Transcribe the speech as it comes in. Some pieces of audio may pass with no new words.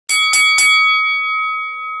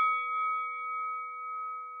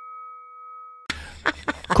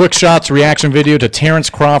Quick Shots reaction video to Terrence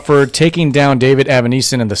Crawford taking down David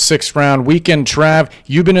Evaneson in the 6th round. Weekend Trav,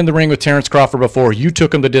 you've been in the ring with Terrence Crawford before. You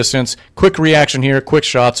took him the distance. Quick reaction here. Quick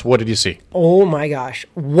Shots. What did you see? Oh, my gosh.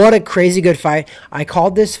 What a crazy good fight. I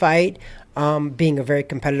called this fight being a very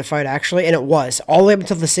competitive fight, actually, and it was. All the way up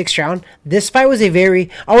until the 6th round, this fight was a very,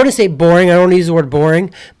 I wouldn't say boring, I don't want to use the word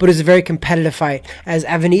boring, but it was a very competitive fight, as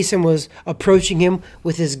Evaneson was approaching him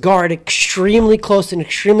with his guard extremely close and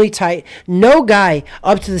extremely tight. No guy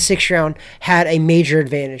up to the 6th round had a major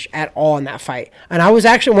advantage at all in that fight. And I was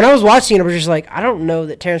actually, when I was watching it, I was just like, I don't know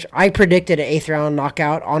that Terrence, I predicted an 8th round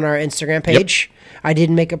knockout on our Instagram page. Yep. I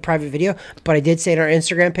didn't make a private video, but I did say it on our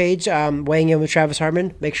Instagram page, weighing in with Travis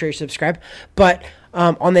Hartman. Make sure you subscribe. But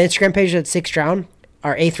on the Instagram page, that 6th round,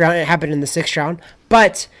 or 8th round, it happened in the 6th round.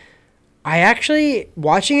 But I actually,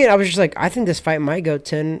 watching it, I was just like, I think this fight might go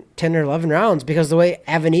 10 or 11 rounds, because the way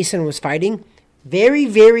Evaneson was fighting, very,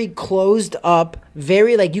 very closed up,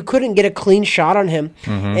 very, like, you couldn't get a clean shot on him.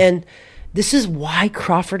 Mm-hmm. And this is why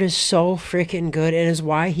Crawford is so freaking good, and is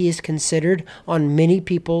why he is considered on many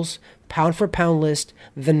people's pound-for-pound list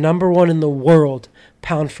the number one in the world,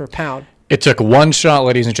 pound-for-pound. It took one shot,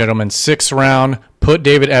 ladies and gentlemen, 6th round, put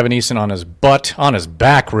David Evaneson on his butt, on his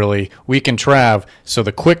back, really. Weekend Trav. So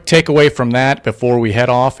the quick takeaway from that before we head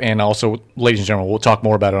off, and also, ladies and gentlemen, we'll talk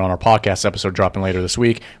more about it on our podcast episode dropping later this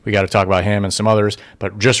week. We got to talk about him and some others.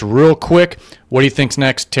 But just real quick, what do you think's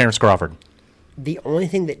next, Terrence Crawford? The only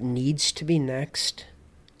thing that needs to be next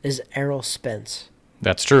is Errol Spence.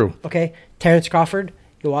 That's true. Okay, Terrence Crawford,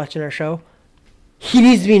 you're watching our show. He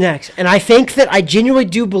needs to be next. And I think that, I genuinely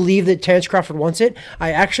do believe that Terrence Crawford wants it.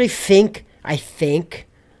 I actually think,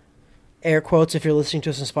 air quotes if you're listening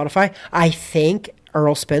to us on Spotify, I think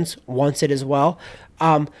Errol Spence wants it as well.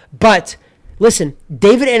 But listen,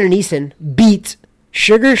 David Evaneson beat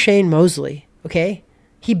Sugar Shane Mosley, okay?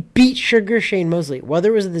 He beat Sugar Shane Mosley.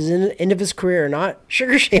 Whether it was at the end of his career or not,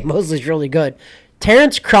 Sugar Shane Mosley's really good.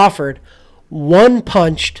 Terrence Crawford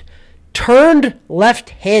one-punched, turned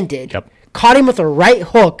left-handed, caught him with a right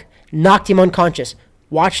hook, knocked him unconscious.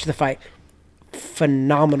 Watched the fight.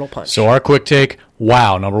 Phenomenal punch. So our quick take,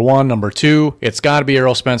 wow, number 1. Number 2, it's got to be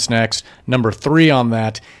Errol Spence next. Number 3 on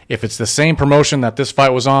that, if it's the same promotion that this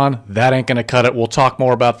fight was on, that ain't going to cut it. We'll talk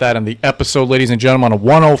more about that in the episode, ladies and gentlemen, on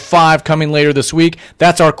 105 coming later this week.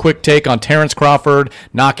 That's our quick take on Terrence Crawford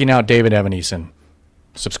knocking out David Evaneson.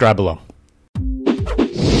 Subscribe below.